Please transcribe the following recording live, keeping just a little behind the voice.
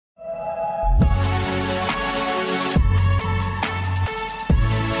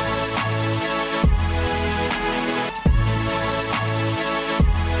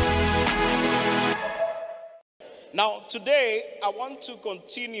Today, I want to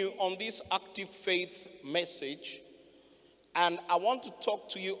continue on this active faith message, and I want to talk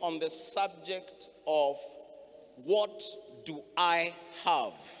to you on the subject of what do I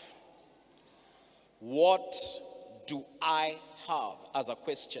have? What do I have as a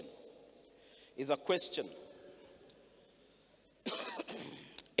question? Is a question.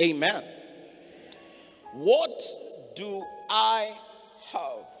 Amen. What do I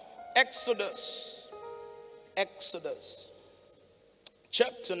have? Exodus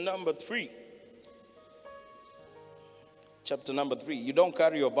chapter number 3. Chapter number 3. You don't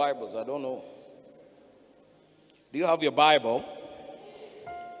carry your Bibles, I don't know. Do you have your Bible?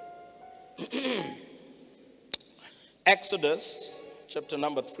 Exodus chapter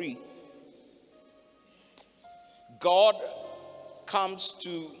number 3. God comes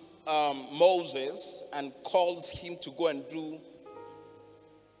to Moses and calls him to go and do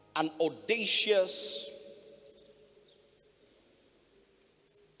an audacious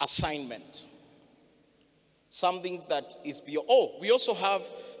assignment. Something that is beyond. Oh, we also have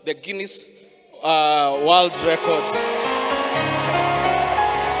the Guinness World Record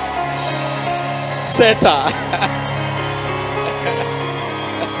setter.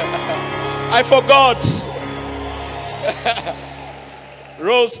 I forgot.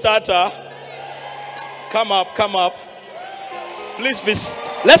 Rose starter. Come up. Please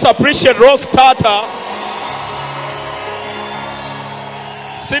let's appreciate Rose starter.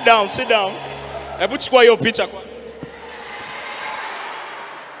 Sit down. Ebuchukwa your picture.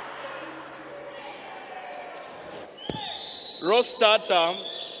 Rose starter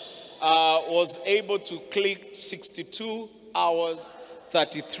was able to click 62 hours,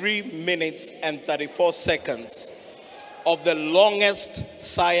 33 minutes, and 34 seconds of the longest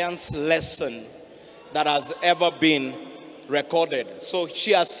science lesson that has ever been recorded. So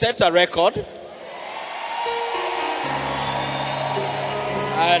she has set a record.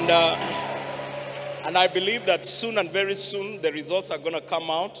 And I believe that soon and very soon the results are going to come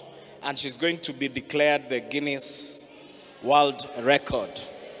out and she's going to be declared the Guinness World Record.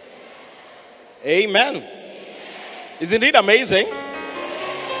 Amen. Isn't it amazing?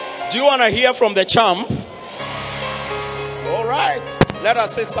 Do you want to hear from the champ? All right. Let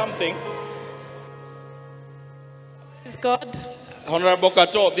us say something. Praise God. Honorable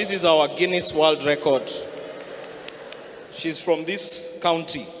Kato, this is our Guinness World Record. She's from this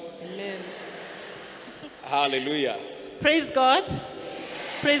county. Amen. Hallelujah. Praise God.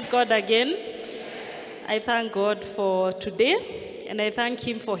 Praise God again. I thank God for today, and I thank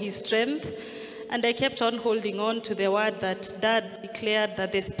him for his strength. And I kept on holding on to the word that Dad declared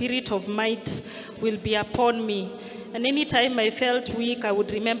that the spirit of might will be upon me. And anytime I felt weak, I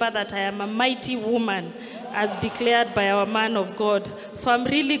would remember that I am a mighty woman, as declared by our man of God. So I'm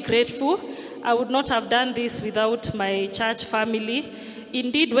really grateful. I would not have done this without my church family.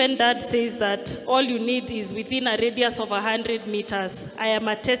 Indeed, when Dad says that all you need is within a radius of 100 meters, I am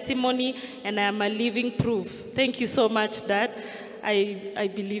a testimony and I am a living proof. Thank you so much, Dad. I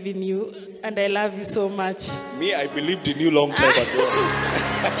believe in you and I love you so much. Me, I believed in you long time ago.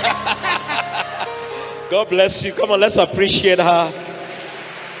 God bless you. Come on, let's appreciate her.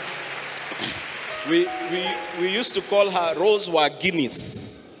 We used to call her Rose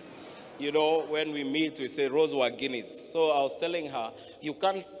Guinness. You know, when we meet, we say Rose Guinness. So I was telling her, you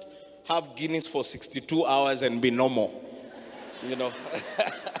can't have Guinness for 62 hours and be normal. You know.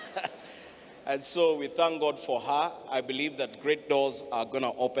 And so we thank God for her. I believe that great doors are going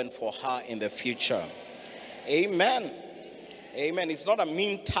to open for her in the future. Amen. Amen. It's not a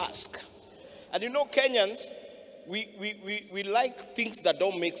mean task. And you know, Kenyans, we like things that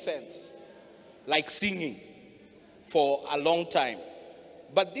don't make sense. Like singing for a long time.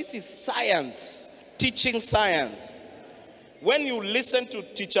 But this is science, teaching science. When you listen to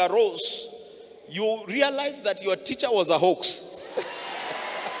Teacher Rose, you realize that your teacher was a hoax.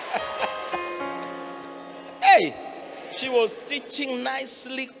 Hey, she was teaching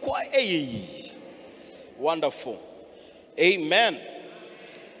nicely, quiet. Hey. Wonderful. Amen.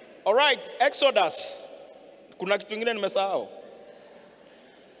 All right, Exodus. Kuna kitu ingine nimesahau?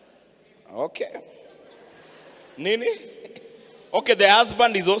 Okay. Nini? Okay, the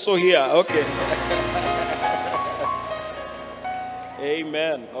husband is also here. Okay.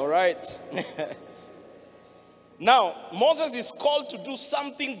 Amen. All right. Now, Moses is called to do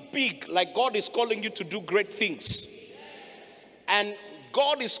something big, like God is calling you to do great things. And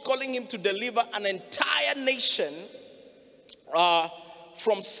God is calling him to deliver an entire nation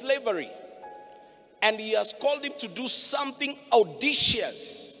from slavery. And he has called him to do something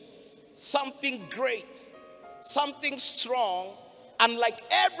audacious, something great, something strong, And like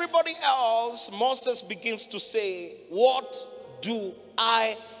everybody else, Moses begins to say, what do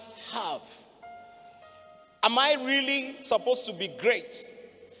I have? Am I really supposed to be great?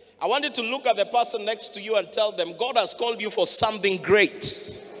 I want you to look at the person next to you and tell them, God has called you for something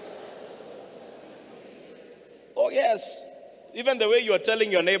great. Oh yes. Even the way you are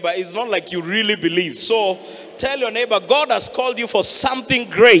telling your neighbor is not like you really believe. So tell your neighbor, God has called you for something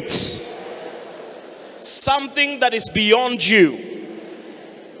great. Something that is beyond you.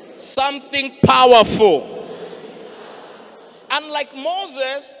 Something powerful. And like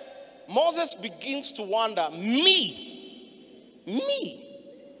Moses begins to wonder, me,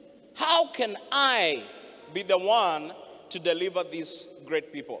 how can I be the one to deliver these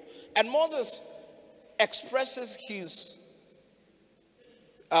great people? And Moses expresses his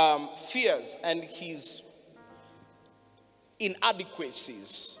fears and his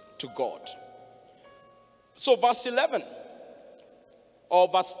inadequacies to God. So verse 11 or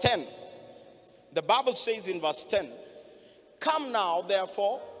verse 10, the Bible says in verse 10, come now,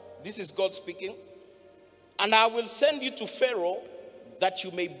 therefore, this is God speaking, and I will send you to Pharaoh that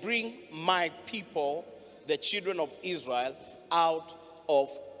you may bring my people, the children of Israel, out of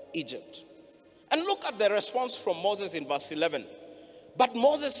Egypt. And look at the response from Moses in verse 11. But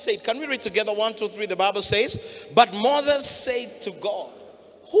Moses said, can we read together? 1, 2, 3, the Bible says, but Moses said to God,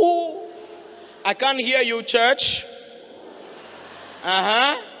 who? I can't hear you, church.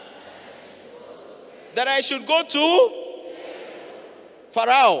 That I should go to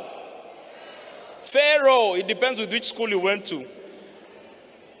Pharaoh. Pharaoh, it depends with which school you went to.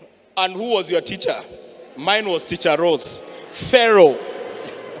 And who was your teacher? Mine was Teacher Rose. Pharaoh.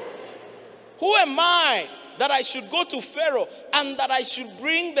 Who am I that I should go to Pharaoh and that I should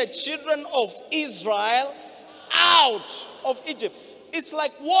bring the children of Israel out of Egypt? It's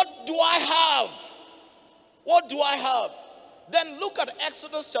like, what do I have? What do I have? Then look at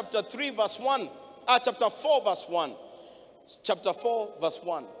Exodus chapter 3 verse 1. Chapter 4 verse 1. Chapter 4 verse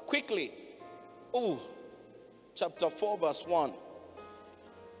 1. Quickly. Chapter 4 verse 1.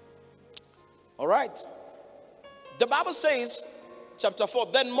 All right. The Bible says, chapter 4,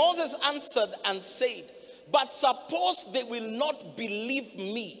 then Moses answered and said, but suppose they will not believe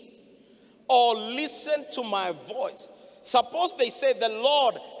me or listen to my voice. Suppose they say the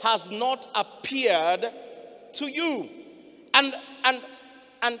Lord has not appeared to you. And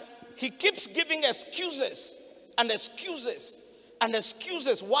he keeps giving excuses and excuses and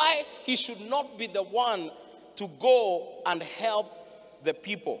excuses why he should not be the one to go and help the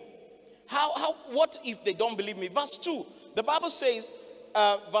people. What if they don't believe me? Verse 2, the Bible says,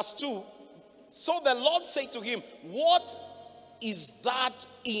 verse 2, so the Lord said to him, what is that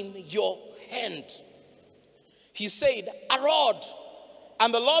in your hand? He said, a rod.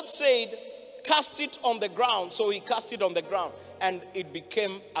 And the Lord said, cast it on the ground. So he cast it on the ground and it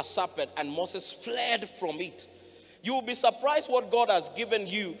became a serpent and Moses fled from it. You will be surprised what God has given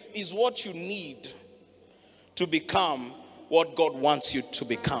you is what you need to become what God wants you to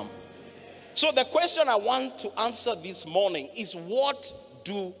become. So the question I want to answer this morning is, what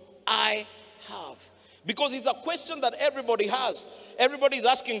do I have? Because it's a question that everybody has. Everybody is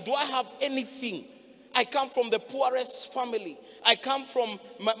asking, do I have anything? I come from the poorest family. I come from,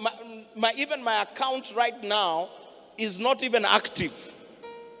 even my account right now is not even active.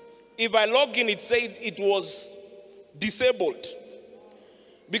 If I log in, it said it was disabled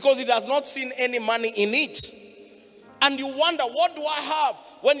because it has not seen any money in it. And you wonder, what do I have?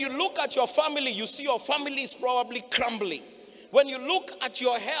 When you look at your family, you see your family is probably crumbling. When you look at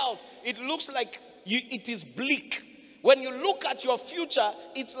your health, it looks like it is bleak. When you look at your future,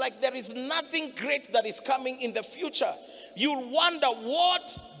 it's like there is nothing great that is coming in the future. You wonder,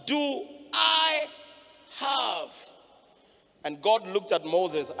 what do I have? And God looked at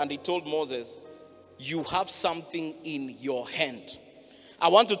Moses and he told Moses, you have something in your hand. I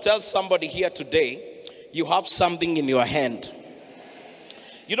want to tell somebody here today, you have something in your hand.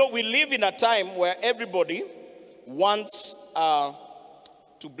 You know, we live in a time where everybody wants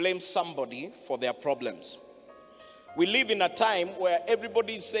to blame somebody for their problems. We live in a time where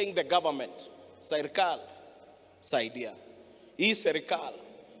everybody is saying the government, Serikal, Saidia,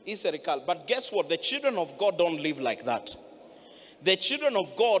 Serikal. But guess what? The children of God don't live like that. The children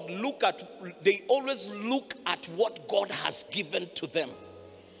of God they always look at what God has given to them.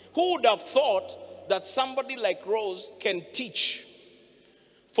 Who would have thought that somebody like Rose can teach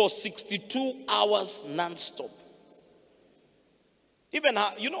for 62 hours non-stop? Even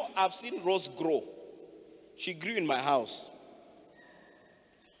her, I've seen Rose grow. She grew in my house.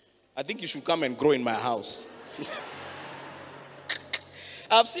 I think you should come and grow in my house.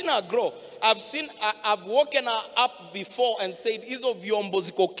 I've seen her grow. I've woken her up before and said, hizo vyombo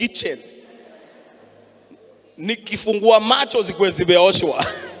ziko kitchen. Nikifungua macho zikwe zimeoshwa.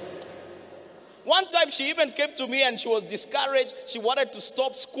 One time she even came to me and she was discouraged. She wanted to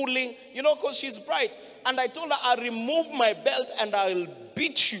stop schooling, because she's bright. And I told her, I'll remove my belt and I'll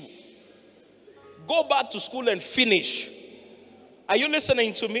beat you. Go back to school and finish. Are you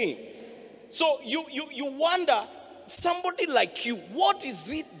listening to me? So you wonder, somebody like you, what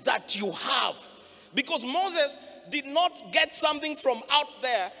is it that you have? Because Moses did not get something from out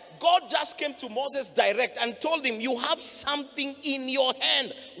there. God just came to Moses direct and told him, you have something in your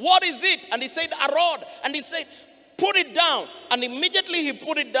hand. What is it? And he said, a rod. And he said, put it down. And immediately he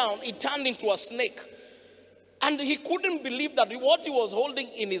put it down, it turned into a snake. And he couldn't believe that what he was holding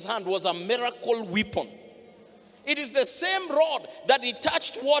in his hand was a miracle weapon. It is the same rod that he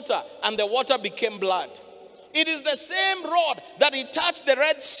touched water and the water became blood. It is the same rod that he touched the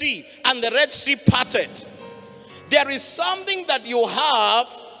Red Sea and the Red Sea parted. There is something that you have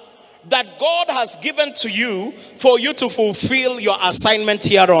that God has given to you for you to fulfill your assignment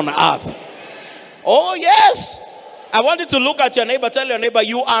here on earth. Oh yes. I want you to look at your neighbor, tell your neighbor,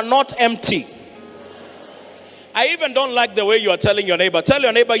 you are not empty. I even don't like the way you are telling your neighbor. Tell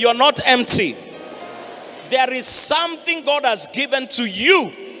your neighbor, you are not empty. There is something God has given to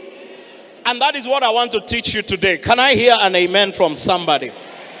you. And that is what I want to teach you today. Can I hear an amen from somebody?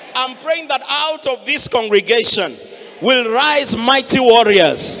 I'm praying that out of this congregation will rise mighty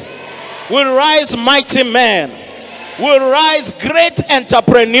warriors. Will rise mighty men. Will rise great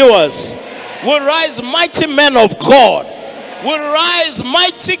entrepreneurs. Will rise mighty men of God. Will rise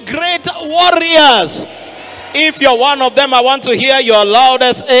mighty great warriors. If you're one of them, I want to hear your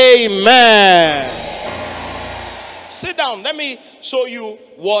loudest amen. Sit down. Let me show you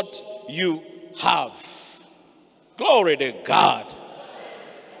what you have. Glory to God.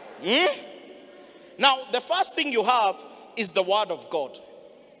 Now, the first thing you have is the word of God.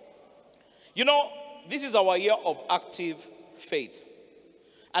 This is our year of active faith.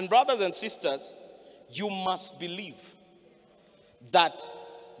 And brothers and sisters, you must believe that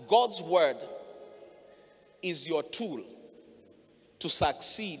God's word is your tool to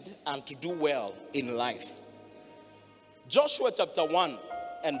succeed and to do well in life. Joshua chapter 1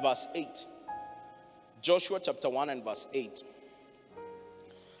 and verse 8. Joshua chapter 1 and verse 8.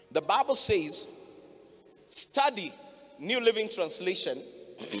 The Bible says, study, New Living Translation.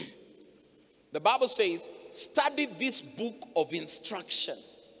 The Bible says, study this book of instruction.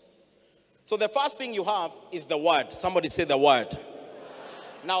 So the first thing you have is the word. Somebody say the word.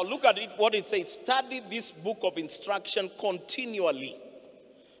 Now look at it, what it says. Study this book of instruction continually.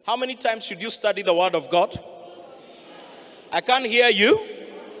 How many times should you study the word of God? I can't hear you.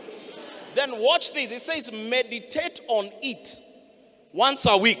 Then watch this. It says meditate on it once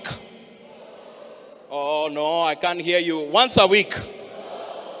a week. Oh no, I can't hear you. Once a week.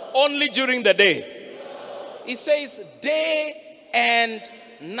 Only during the day. It says day and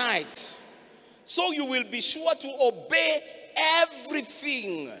night. So you will be sure to obey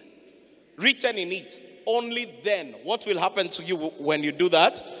everything written in it. Only then, what will happen to you when you do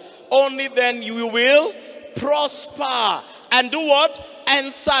that? Only then you will prosper and do what?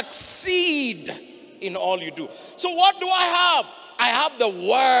 And succeed in all you do. So what do I have? I have the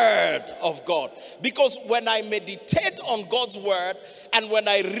word of God. Because when I meditate on God's word and when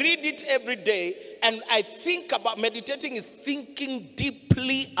I read it every day and I think about, meditating is thinking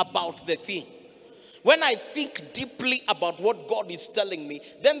deeply about the thing. When I think deeply about what God is telling me,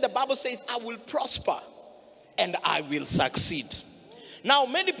 then the Bible says I will prosper and I will succeed. Now,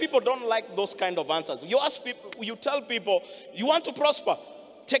 many people don't like those kind of answers. You ask people, you tell people, you want to prosper,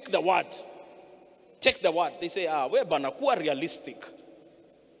 take the word. Take the word. They say, we're banakuwa realistic.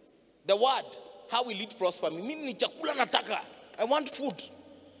 The word, how will it prosper me? Mimi ni chakula nataka. I want food.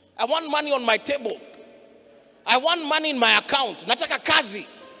 I want money on my table. I want money in my account. Nataka kazi.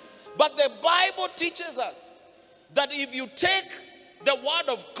 But the Bible teaches us that if you take the word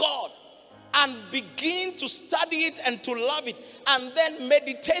of God and begin to study it and to love it and then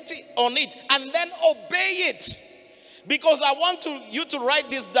meditate on it and then obey it. Because I want you to write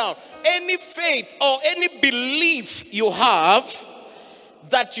this down. Any faith or any belief you have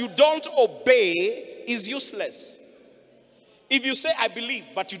that you don't obey is useless. If you say, I believe,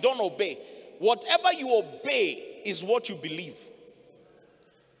 but you don't obey, whatever you obey is what you believe.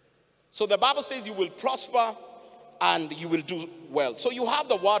 So the Bible says you will prosper and you will do well. So you have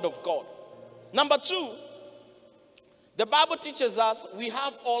the word of God. Number two, the Bible teaches us we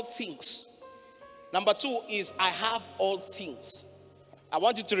have all things. Number two is I have all things. I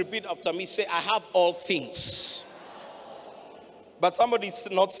want you to repeat after me. Say, I have all things. But somebody's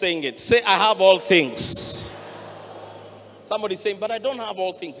not saying it. Say, I have all things. Somebody's saying, but I don't have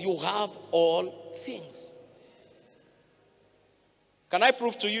all things. You have all things. Can I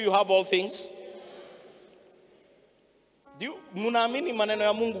prove to you you have all things? Do you munaamini maneno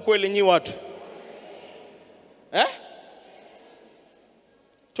ya Mungu kweli nyi watu?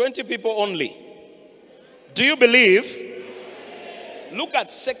 20 people only. Do you believe? Look at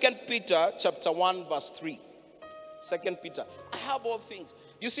 2 Peter chapter 1 verse 3. 2 Peter. I have all things.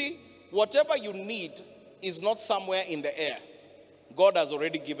 You see, whatever you need is not somewhere in the air. God has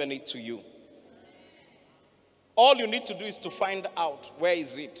already given it to you. All you need to do is to find out where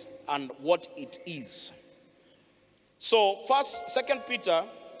is it and what it is. So, 2 Peter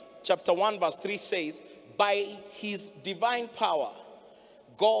chapter 1 verse 3 says, by his divine power,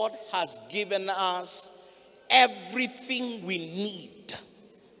 God has given us everything we need.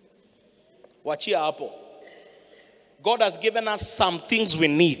 Wachia hapo. God has given us some things we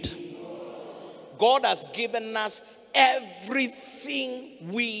need. God has given us everything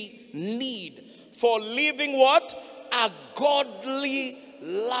we need for living what? A godly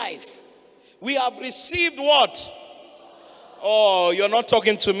life. We have received what? Oh, you're not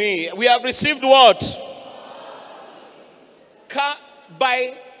talking to me. We have received what?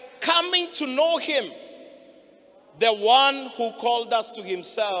 By coming to know him, the one who called us to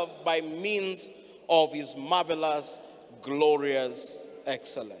himself by means of his marvelous, glorious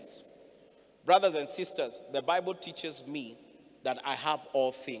excellence. Brothers and sisters, the Bible teaches me that I have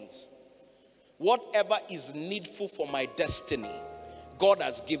all things. Whatever is needful for my destiny, God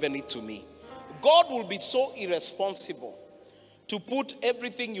has given it to me. God will be so irresponsible to put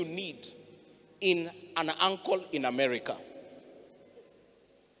everything you need in an uncle in America.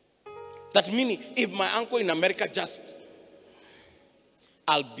 That meaning, if my uncle in America just,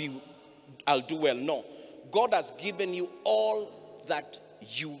 I'll do well. No. God has given you all that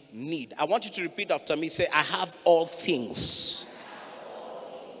you need. I want you to repeat after me. Say, I have all things.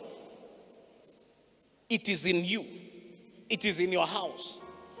 It is in you. It is in your house.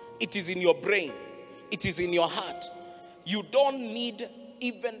 It is in your brain. It is in your heart. You don't need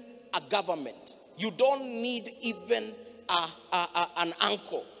even a government. You don't need even an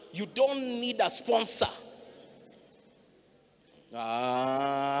uncle. You don't need a sponsor.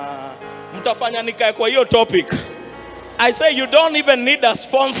 Mtafanya nikae kwa hiyo topic. I say you don't even need a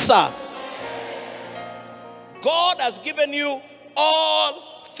sponsor. God has given you all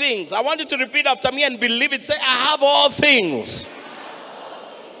things. I want you to repeat after me and believe it. Say, I have all things.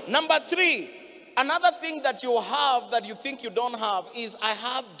 Number 3, another thing that you have that you think you don't have is I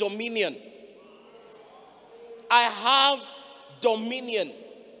have dominion. I have dominion.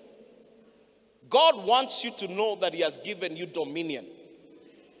 God wants you to know that he has given you dominion.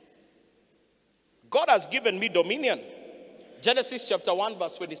 God has given me dominion. Genesis chapter 1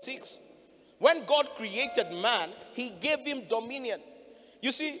 verse 26. When God created man, he gave him dominion.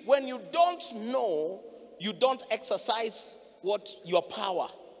 You see, when you don't know, you don't exercise your power.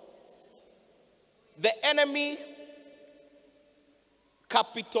 The enemy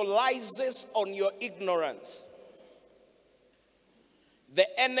capitalizes on your ignorance. The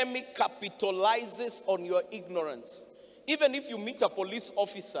enemy capitalizes on your ignorance. Even if you meet a police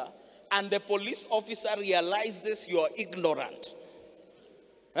officer and the police officer realizes you are ignorant.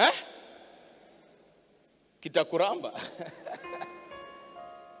 Kitakuramba.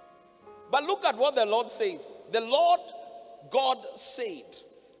 But look at what the Lord says. The Lord God said,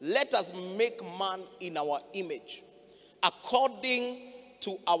 let us make man in our image, according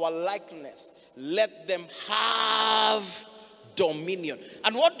to our likeness. Let them have dominion.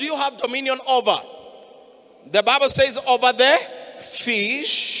 And what do you have dominion over? The Bible says over the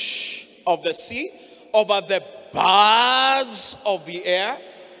fish of the sea, over the birds of the air,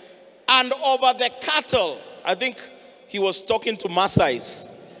 and over the cattle. I think he was talking to Maasais.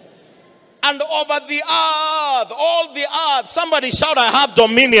 And over the earth, all the earth. Somebody shout, I have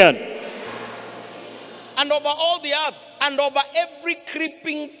dominion. And over all the earth, and over every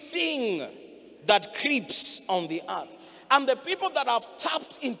creeping thing that creeps on the earth. And the people that have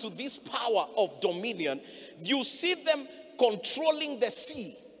tapped into this power of dominion, you see them controlling the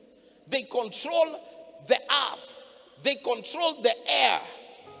sea. They control the earth. They control the air.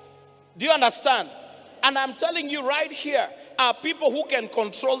 Do you understand? And I'm telling you right here, are people who can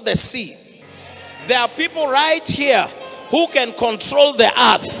control the sea. There are people right here who can control the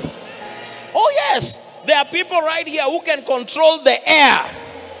earth. Oh yes, there are people right here who can control the air.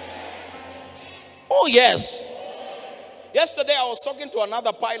 Oh yes. Yesterday I was talking to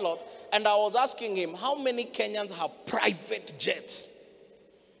another pilot and I was asking him, how many Kenyans have private jets?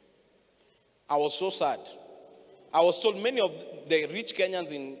 I was so sad. I was told many of the rich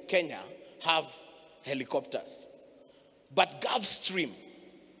Kenyans in Kenya have helicopters. But Gulfstream,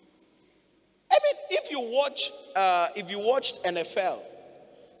 I mean, if you watched NFL,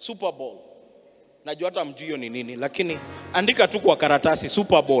 Super Bowl, najua hata mjui ni nini, lakini andika tu kwa karatasi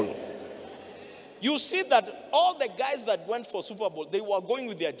Super Bowl. You see that all the guys that went for Super Bowl, they were going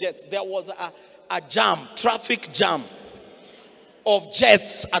with their jets. There was a jam, traffic jam of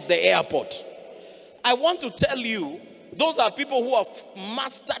jets at the airport. I want to tell you, those are people who have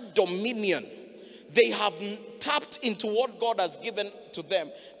mastered dominion. They have tapped into what God has given to them,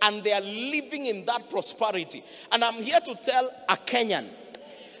 and they are living in that prosperity. And I'm here to tell a Kenyan,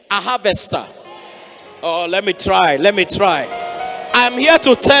 a harvester. Oh, let me try. I'm here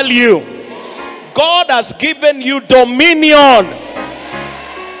to tell you, God has given you dominion.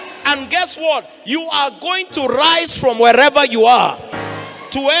 And guess what? You are going to rise from wherever you are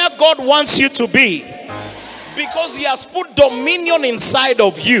to where God wants you to be, because he has put dominion inside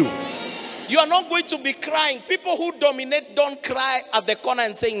of you. You are not going to be crying. People who dominate don't cry at the corner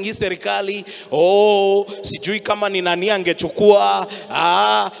and saying, hii serikali, oh, sijui kama ni nani angechukua.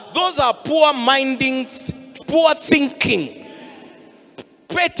 Those are poor thinking,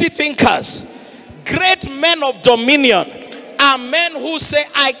 petty thinkers. Great men of dominion are men who say,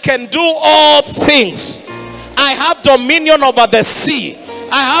 I can do all things. I have dominion over the sea.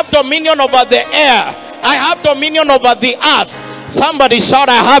 I have dominion over the air. I have dominion over the earth. Somebody shout,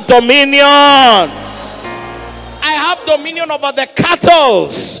 I have dominion. I have dominion over the cattle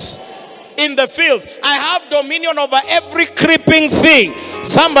in the fields. I have dominion over every creeping thing.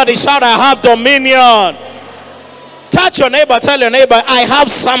 Somebody shout, I have dominion. Touch your neighbor, tell your neighbor, I have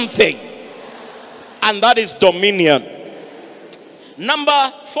something. And that is dominion.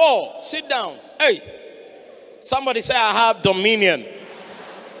 Number 4, sit down. Hey, somebody say, I have dominion.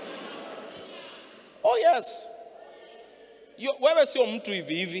 Oh yes. Wewe sio mtu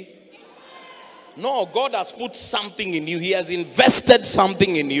hivi hivi. No, God has put something in you. He has invested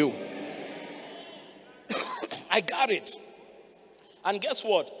something in you. I got it. And guess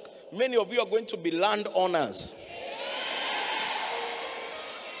what? Many of you are going to be landowners.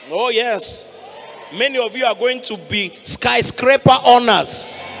 Oh yes. Many of you are going to be skyscraper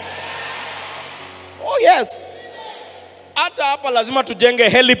owners. Oh yes. Hata hapa lazima tujenge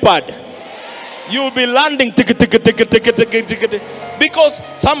helipad. You will be landing because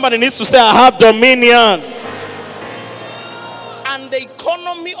somebody needs to say, I have dominion. And the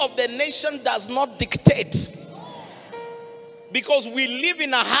economy of the nation does not dictate, because we live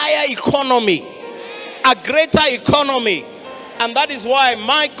in a higher economy, a greater economy. And that is why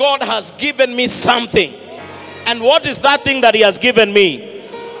my God has given me something. And what is that thing that he has given me?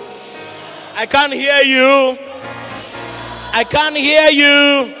 I can't hear you. I can't hear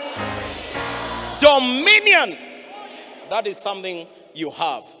you. Dominion. That is something you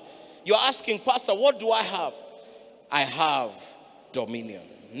have. You're asking, Pastor, what do I have? I have dominion.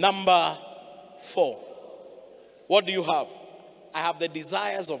 Number 4. What do you have? I have the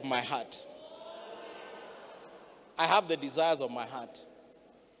desires of my heart. I have the desires of my heart.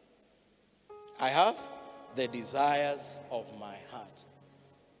 I have the desires of my heart.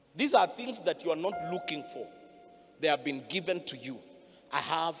 These are things that you are not looking for. They have been given to you. I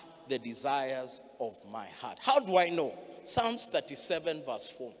have the desires of my heart. How do I know? Psalms 37 verse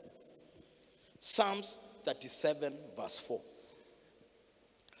 4. Psalms 37 verse 4.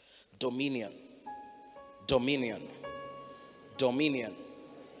 Dominion. Dominion. Dominion.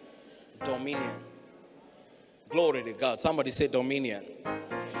 Dominion. Glory to God. Somebody say dominion.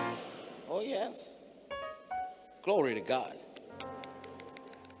 Oh yes. Glory to God.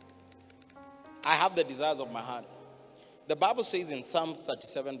 I have the desires of my heart. The Bible says in Psalm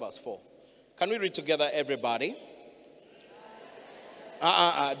 37 verse 4. Can we read together, everybody?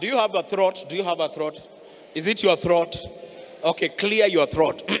 Do you have a throat? Do you have a throat? Is it your throat? Okay, clear your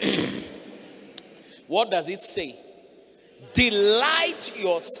throat. What does it say? Delight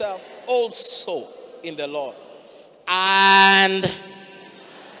yourself also in the Lord. And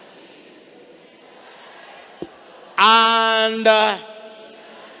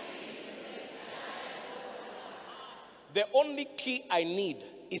the only key I need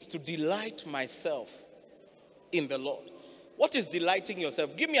is to delight myself in the Lord. What is delighting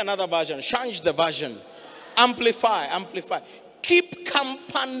yourself? Give me another version. Change the version. Amplify. Keep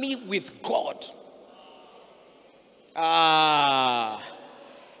company with God.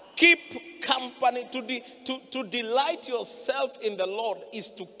 Keep company. To delight yourself in the Lord is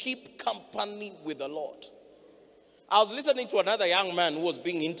to keep company with the Lord. I was listening to another young man who was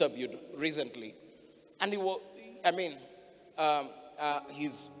being interviewed recently. And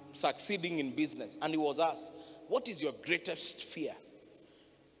he's succeeding in business. And he was asked, what is your greatest fear?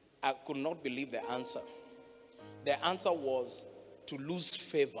 I could not believe the answer. The answer was to lose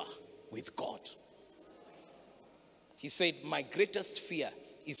favor with God. He said, my greatest fear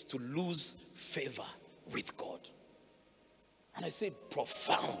is to lose favor with God. And I said,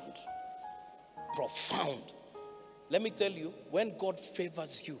 profound. Profound. Let me tell you, when God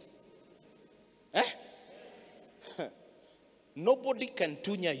favors you, nobody can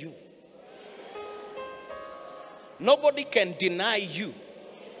tunya you. Nobody can deny you.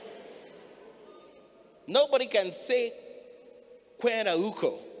 Nobody can say, Kwena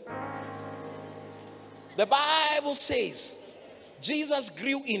uko. The Bible says, Jesus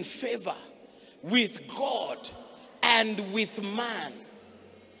grew in favor with God and with man.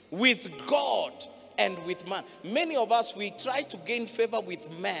 With God and with man. Many of us, we try to gain favor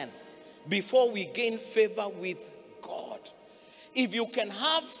with man before we gain favor with God. If you can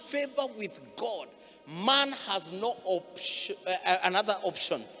have favor with God, man has no option, another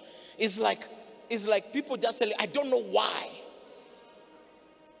option. It's like people just tell you, I don't know why,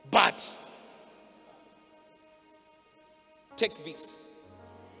 but take this.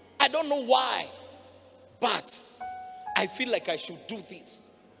 I don't know why, but I feel like I should do this.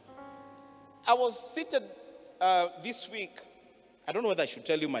 I was seated this week. I don't know whether I should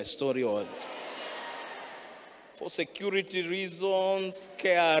tell you my story or for security reasons,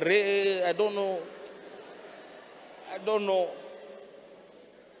 KRA, I don't know.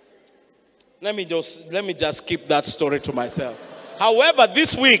 Let me just keep that story to myself. However,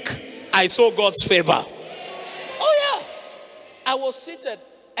 this week I saw God's favor. Oh yeah. I was seated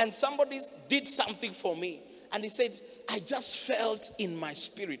and somebody did something for me. And he said, I just felt in my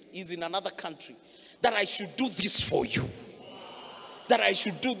spirit, he's in another country, that I should do this for you. That I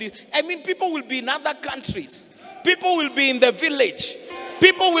should do this. I mean, people will be in other countries. People will be in the village.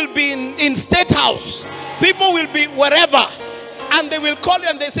 People will be in state house. People will be wherever. And they will call you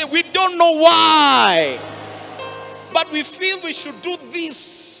and they say, we don't know why, but we feel we should do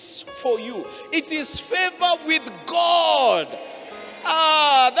this for you. It is favor with God.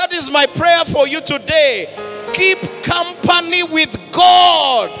 That is my prayer for you today. Keep company with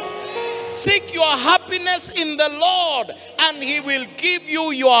God. Seek your happiness in the Lord, and He will give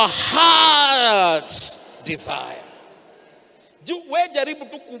you your heart's desire. Jaribu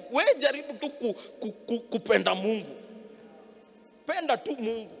tu kupenda Mungu. Penda tu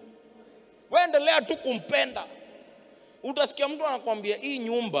Mungu. Endelea tu kumpenda. Utasikia mtu anakuambia hii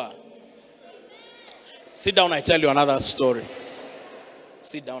nyumba. Sit down, I tell you another story.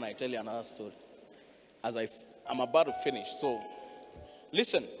 Sit down, I tell you another story. As I'm about to finish. So,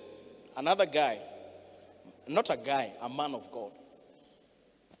 listen. Another guy, not a guy, a man of God.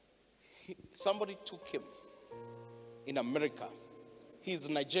 Somebody took him in America. He's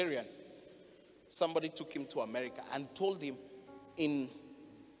Nigerian. Somebody took him to America and told him in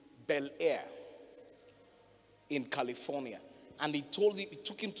Bel Air, in California. And he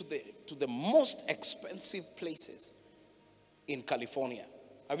took him to the most expensive places in California.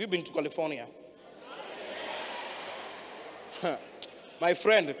 Have you been to California? My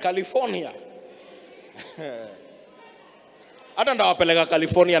friend, California. I don't know how to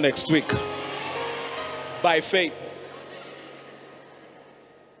California next week. By faith.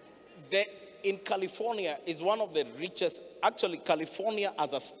 In California is one of the richest. Actually, California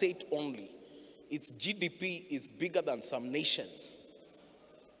as a state only, its GDP is bigger than some nations.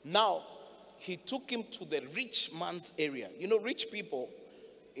 Now, he took him to the rich man's area. You know, rich people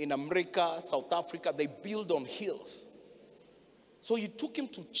in America, South Africa, they build on hills. So he took him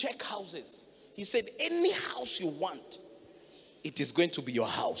to check houses. He said, any house you want, it is going to be your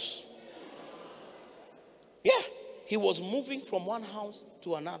house. Yeah, he was moving from one house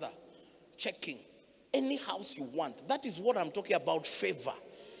to another, checking any house you want. That is what I'm talking about, favor.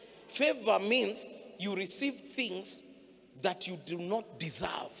 Favor means you receive things that you do not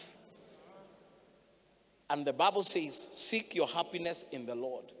deserve. And the Bible says, seek your happiness in the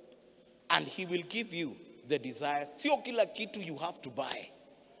Lord, and He will give you the desire. Sio kila kitu you have to buy.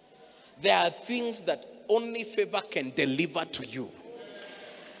 There are things that only favor can deliver to you.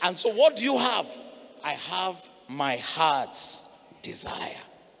 And so what do you have? I have my heart's desire.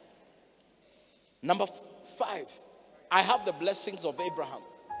 Number 5, I have the blessings of Abraham.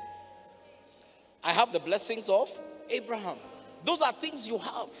 I have the blessings of Abraham. Those are things you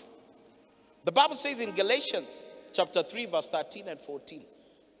have. The Bible says in Galatians chapter 3 verse 13 and 14.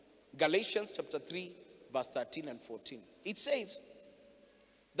 Galatians chapter 3 verse 13 and 14. It says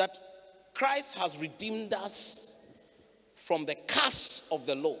that Christ has redeemed us from the curse of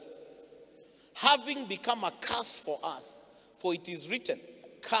the law, having become a curse for us. For it is written,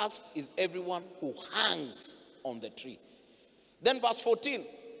 cursed is everyone who hangs on the tree. Then verse 14,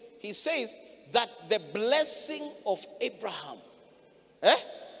 he says that the blessing of Abraham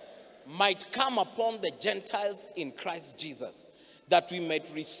might come upon the Gentiles in Christ Jesus, that we might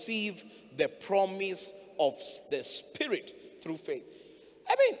receive the promise of the Spirit through faith.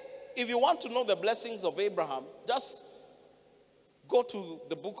 I mean, if you want to know the blessings of Abraham, just go to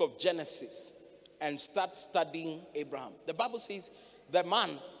the book of Genesis and start studying Abraham. The Bible says the man,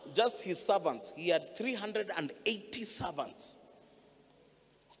 just his servants, he had 380 servants.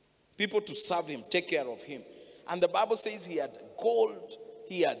 People to serve him, take care of him. And the Bible says he had gold,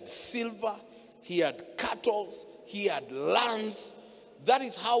 he had silver, he had cattle, he had lands. That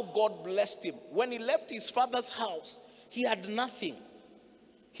is how God blessed him. When he left his father's house, he had nothing.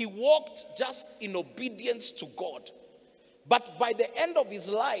 He walked just in obedience to God. But by the end of his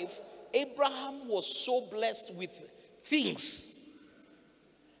life, Abraham was so blessed with things.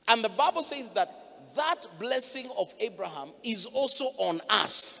 And the Bible says that that blessing of Abraham is also on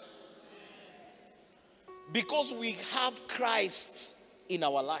us. Because we have Christ in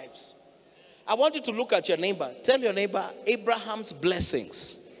our lives. I want you to look at your neighbor. Tell your neighbor, Abraham's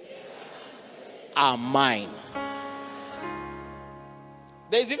blessings are mine.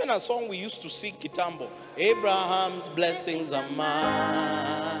 There's even a song we used to sing, Kitambo. Abraham's blessings are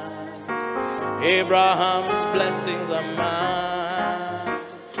mine. Abraham's blessings are mine.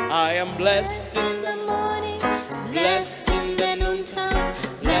 I am blessed in the morning, blessed in the noontime,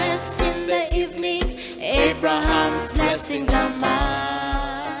 blessed in the evening. Abraham's blessings are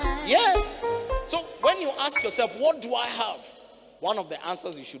mine. Yes. So when you ask yourself, what do I have? One of the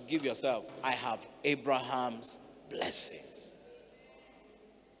answers you should give yourself, I have Abraham's blessings.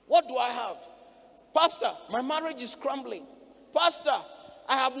 What do I have? Pastor, my marriage is crumbling. Pastor,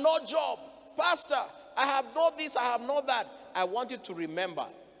 I have no job. Pastor, I have no this, I have no that. I want you to remember,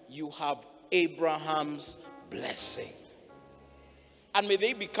 you have Abraham's blessing. And may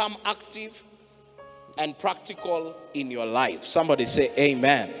they become active and practical in your life. Somebody say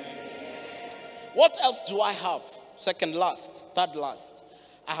amen. What else do I have? Second last, third last.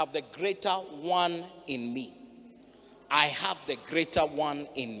 I have the greater one in me. I have the greater one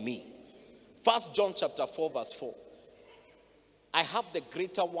in me. 1 John chapter 4 verse 4. I have the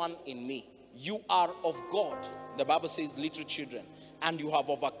greater one in me. You are of God. The Bible says, little children. And you have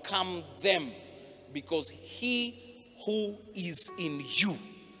overcome them, because he who is in you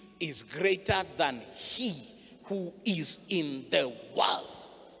is greater than he who is in the world.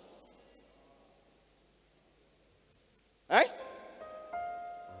 Eh?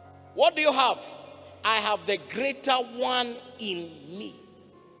 What do you have? I have the greater one in me.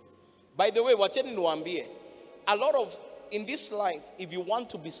 By the way, wacheni niwaambie, a lot of, in this life, if you want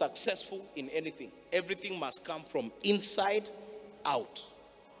to be successful in anything, everything must come from inside out.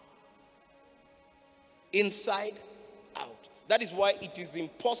 Inside out. That is why it is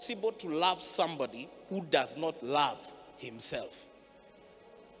impossible to love somebody who does not love himself.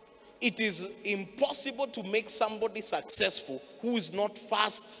 It is impossible to make somebody successful who is not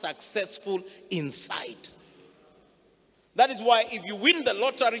first successful inside. That is why if you win the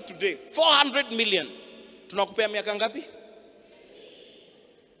lottery today, 400 million, tunakupea miaka ngapi?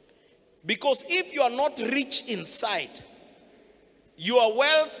 Because if you are not rich inside, your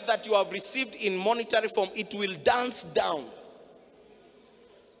wealth that you have received in monetary form, it will dance down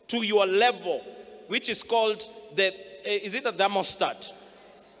to your level, which is called is it a thermostat?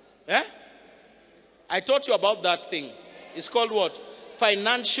 Eh? I taught you about that thing. It's called what?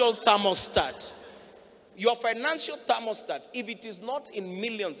 Financial thermostat. Your financial thermostat, if it is not in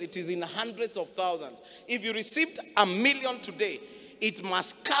millions, it is in hundreds of thousands. If you received $1 million today, it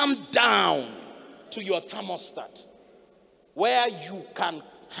must come down to your thermostat where you can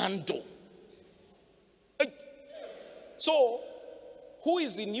handle. So, who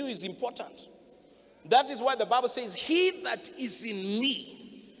is in you is important. That is why the Bible says, he that is in me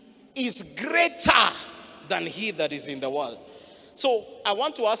is greater than he that is in the world. So, I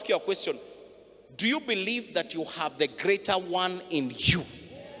want to ask you a question. Do you believe that you have the greater one in you?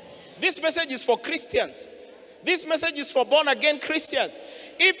 This message is for Christians. This message is for born again Christians.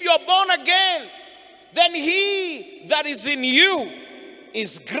 If you're born again, then he that is in you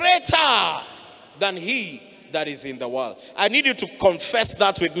is greater than he that is in the world. I need you to confess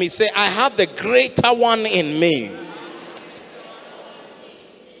that with me. Say, I have the greater one in me.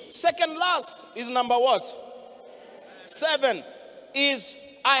 Second last is number what? 7 is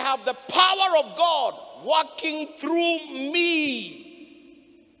I have the power of God working through me.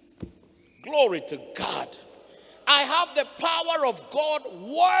 Glory to God. I have the power of God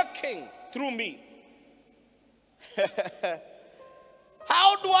working through me.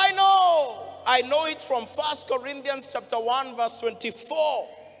 How do I know I know it from 1 Corinthians chapter 1 verse 24.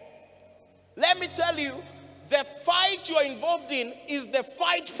 Let me tell you, the fight you are involved in is the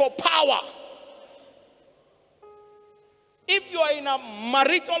fight for power. If you are in a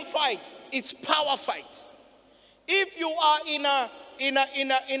marital fight, it's power fight. If you are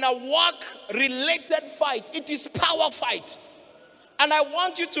in a work-related fight, it is power fight. And I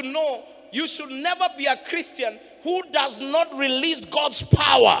want you to know, you should never be a Christian who does not release God's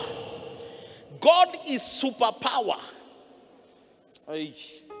power. God is superpower.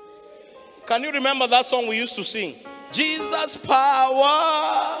 Can you remember that song we used to sing? Jesus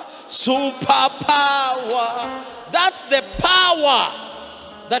power, superpower. That's the power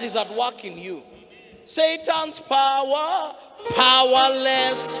that is at work in you. Satan's power,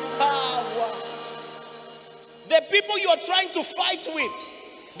 powerless power. The people you are trying to fight with,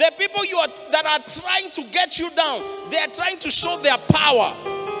 the people that are trying to get you down, they are trying to show their power.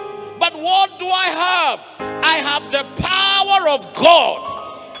 But what do I have? I have the power of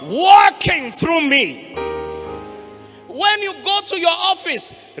God working through me. When you go to your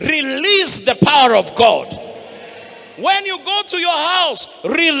office, release the power of God. When you go to your house,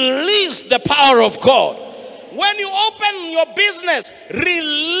 release the power of God. When you open your business,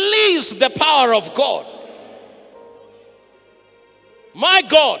 release the power of God. My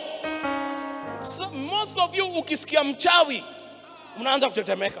God. So most of you ukisikia mchawi mnaanza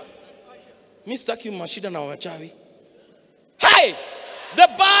kutetemeka. Mimi sitaki mashida na wachawi. Hey, the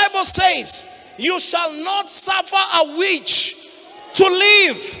Bible says, you shall not suffer a witch to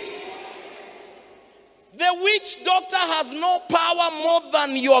live. The witch doctor has no power more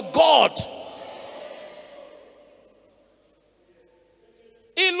than your God.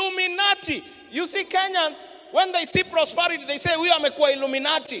 Illuminati. You see, Kenyans, when they see prosperity, they say, we are mekwa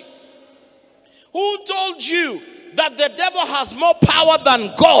Illuminati. Who told you that the devil has more power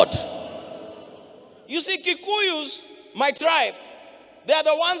than God? You see, Kikuyus, my tribe, they are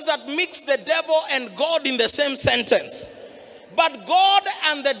the ones that mix the devil and God in the same sentence. But God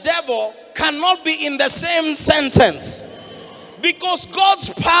and the devil cannot be in the same sentence. Because God's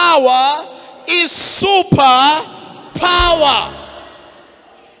power is super power.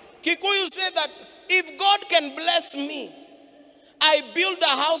 Kikuyu said that if God can bless me, I build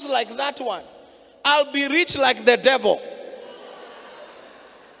a house like that one, I'll be rich like the devil.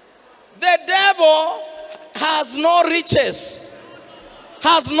 The devil has no riches,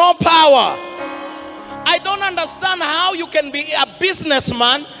 has no power. I don't understand how you can be a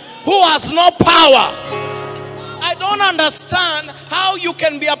businessman who has no power. I don't understand how you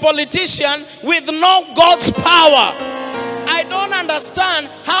can be a politician with no God's power. I don't understand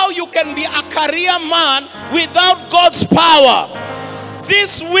how you can be a career man without God's power.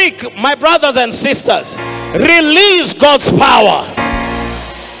 This week, my brothers and sisters, release God's power.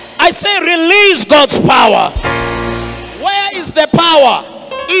 I say release God's power. Where is the power?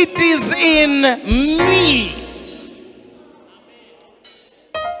 It is in me.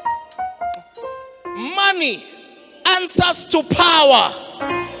 Money answers to power.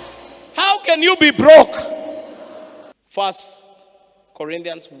 How can you be broke? 1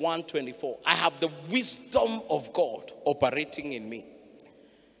 Corinthians 1:24. I have the wisdom of God operating in me.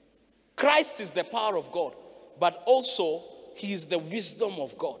 Christ is the power of God, but also he is the wisdom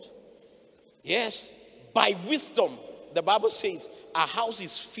of God. Yes, by wisdom, the Bible says a house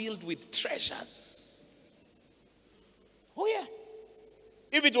is filled with treasures. Oh yeah.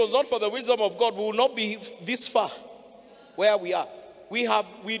 If it was not for the wisdom of God, we would not be this far where we are. We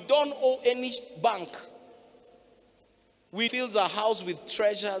don't owe any bank. We fill our house with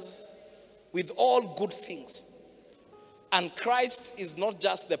treasures, with all good things. And Christ is not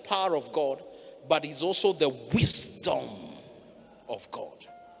just the power of God, but he's also the wisdom of God.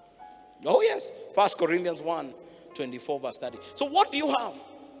 Oh yes, 1 Corinthians 1:24 verse 30. So what do you have?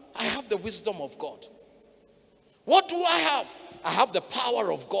 I have the wisdom of God. What do I have? I have the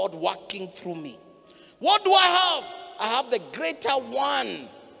power of God working through me. What do I have? I have the greater one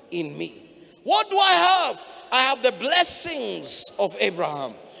in me. What do I have? I have the blessings of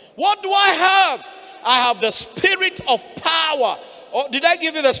Abraham. What do I have? I have the spirit of power. Oh, did I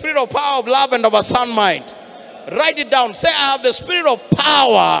give you the spirit of power, of love, and of a sound mind? Write it down. Say, I have the spirit of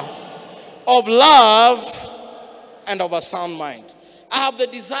power, of love, and of a sound mind. I have the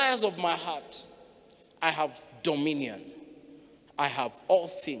desires of my heart. I have dominion. I have all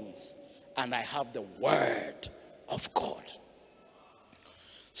things. And I have the word of God.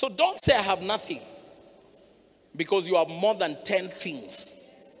 So don't say I have nothing, because you have more than 10 things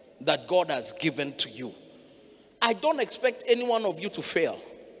that God has given to you. I don't expect any one of you to fail.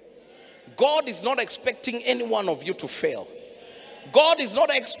 God is not expecting any one of you to fail. God is not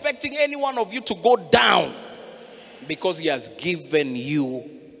expecting any one of you to go down because he has given you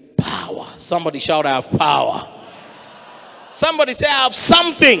power. Somebody shout, I have power. Somebody say, I have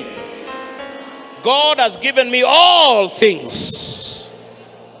something. God has given me all things.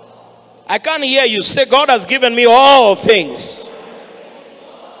 I can't hear you. Say, God has given me all things.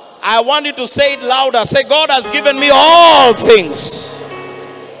 I want you to say it louder. Say, God has given me all things.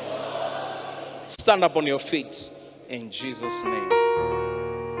 Stand up on your feet in Jesus' name.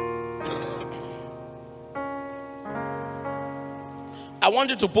 I want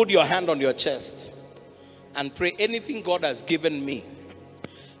you to put your hand on your chest and pray, anything God has given me,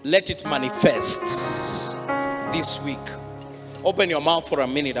 let it manifest this week. Open your mouth for a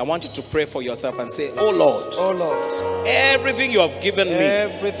minute. I want you to pray for yourself and say, oh Lord, oh Lord, everything you have given me,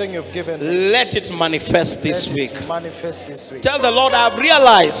 everything you've given me, let it manifest this week. Manifest this week. Tell the Lord, I have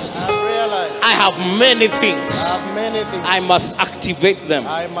realized I have many things. I must activate them.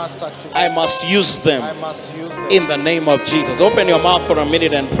 I must use them. In the name of Jesus. Open your mouth for a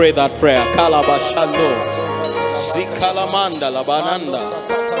minute and pray that prayer.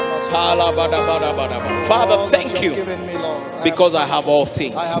 Father, thank you because I have all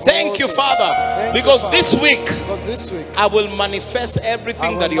things. Thank you, Father, because this week I will manifest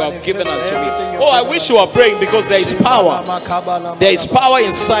everything that you have given unto me. Oh, I wish you were praying because there is power. There is power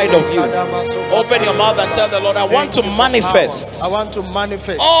inside of you. Open your mouth and tell the Lord, I want to manifest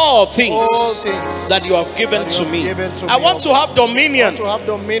all things that you have given to me. I want to have dominion.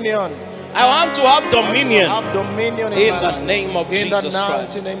 I want to have dominion in the name of Jesus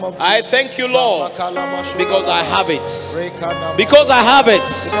Christ. I thank you, Lord, because I have it. Because I have it.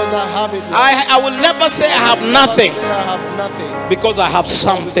 I will never say I have nothing, because I have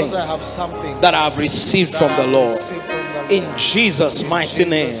something that I have received from the Lord. In Jesus' mighty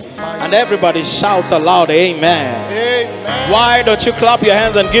name. And everybody shouts aloud, amen. Why don't you clap your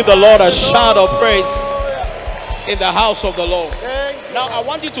hands and give the Lord a shout of praise in the house of the Lord? Now I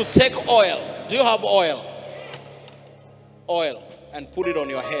want you to take oil. Do you have oil? Oil. And put it on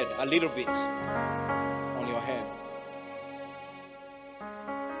your head. A little bit. On your head.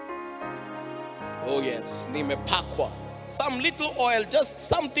 Oh yes. Nimepakwa. Some little oil. Just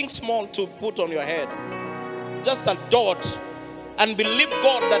something small to put on your head. Just a dot. And believe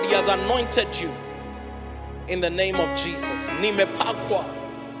God that he has anointed you. In the name of Jesus. Nimepakwa.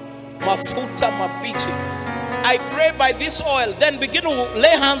 Mafuta mabichi. I pray by this oil. Then begin to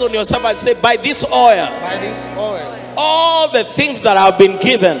lay hands on yourself and say, by this oil. By this oil. All the things that have been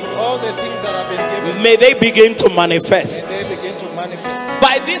given. All the things that have been given. May they begin to manifest. May they begin to manifest.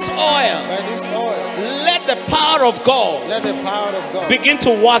 By this oil. By this oil. Let the power of God. Let the power of God begin to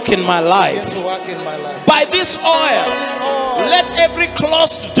work in my life. Begin to work in my life. By this oil. By this oil. Let every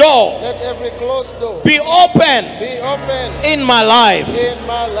closed door. Let every closed door be open. Be open in my life. In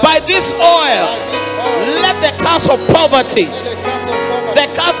my life. By this oil. By this oil. Let the curse of poverty, the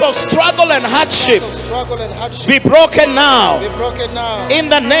curse of struggle and hardship be broken now. In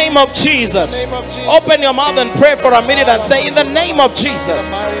the name of Jesus. Open your mouth and pray for a minute and say, in the name of Jesus.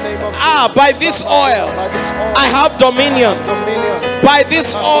 By this oil I have dominion. By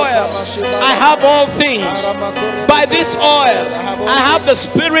this oil I have all things. By this oil I have the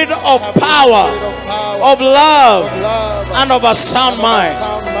spirit of power, of love, and of a sound mind.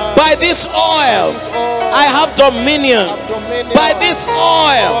 By this oil I have dominion. By this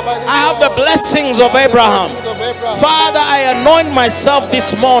oil I have the blessings of Abraham. Father, I anoint myself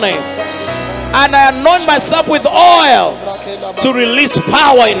this morning, and I anoint myself with oil to release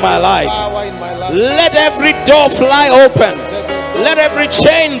power in my life. Let every door fly open. Let every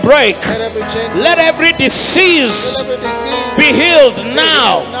chain break. Let every disease be healed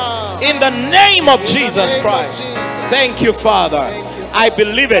now in the name of Jesus Christ. Thank you, Father. I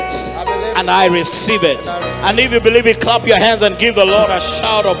believe it and I receive it. And if you believe it, clap your hands and give the Lord a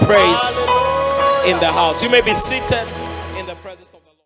shout of praise in the house. You may be seated.